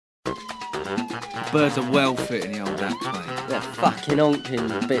Birds are well fit in the old axe, mate. They're fucking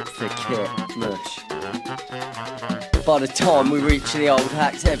honking bits of kit, mush. By the time we reach the old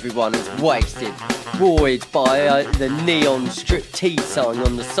hacks, everyone is wasted, buoyed by the neon strip T sign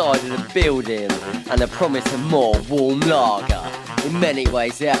on the side of the building and a promise of more warm lager. In many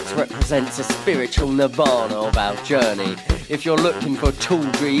ways, the axe represents a spiritual nirvana of our journey. If you're looking for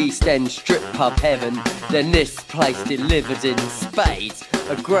tawdry East End strip pub heaven, then this place delivers in spades.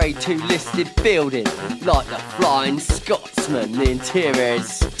 A Grade 2 listed building, like the Flying Scotsman. The interior is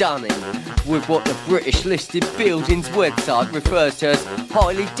stunning, with what the British listed buildings website refers to as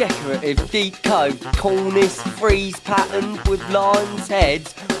highly decorative, deep cove, cornice, frieze patterned with lions'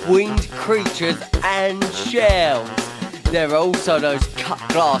 heads, winged creatures and shells. There are also those cut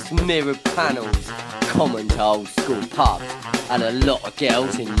glass mirrored panels, common to old school pubs, and a lot of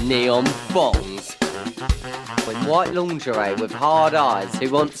girls in neon thongs. In white lingerie with hard eyes, who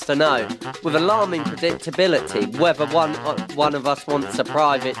wants to know, with alarming predictability, whether one of us wants a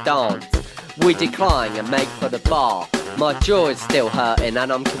private dance. We decline and make for the bar. My jaw is still hurting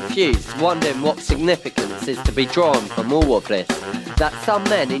and I'm confused, wondering what significance is to be drawn from all of this. That some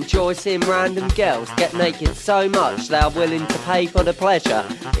men enjoy seeing random girls get naked so much they are willing to pay for the pleasure,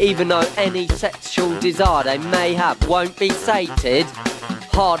 even though any sexual desire they may have won't be sated.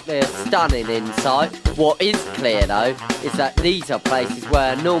 Hardly a stunning insight. What is clear though, is that these are places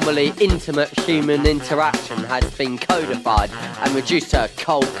where normally intimate human interaction has been codified and reduced to a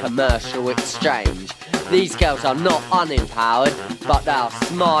cold commercial exchange. These girls are not unempowered, but they are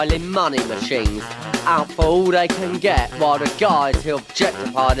smiling money machines, out for all they can get, while the guys who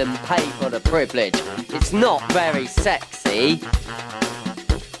objectify them pay for the privilege. It's not very sexy.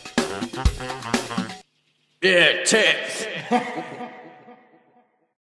 Yeah, tits.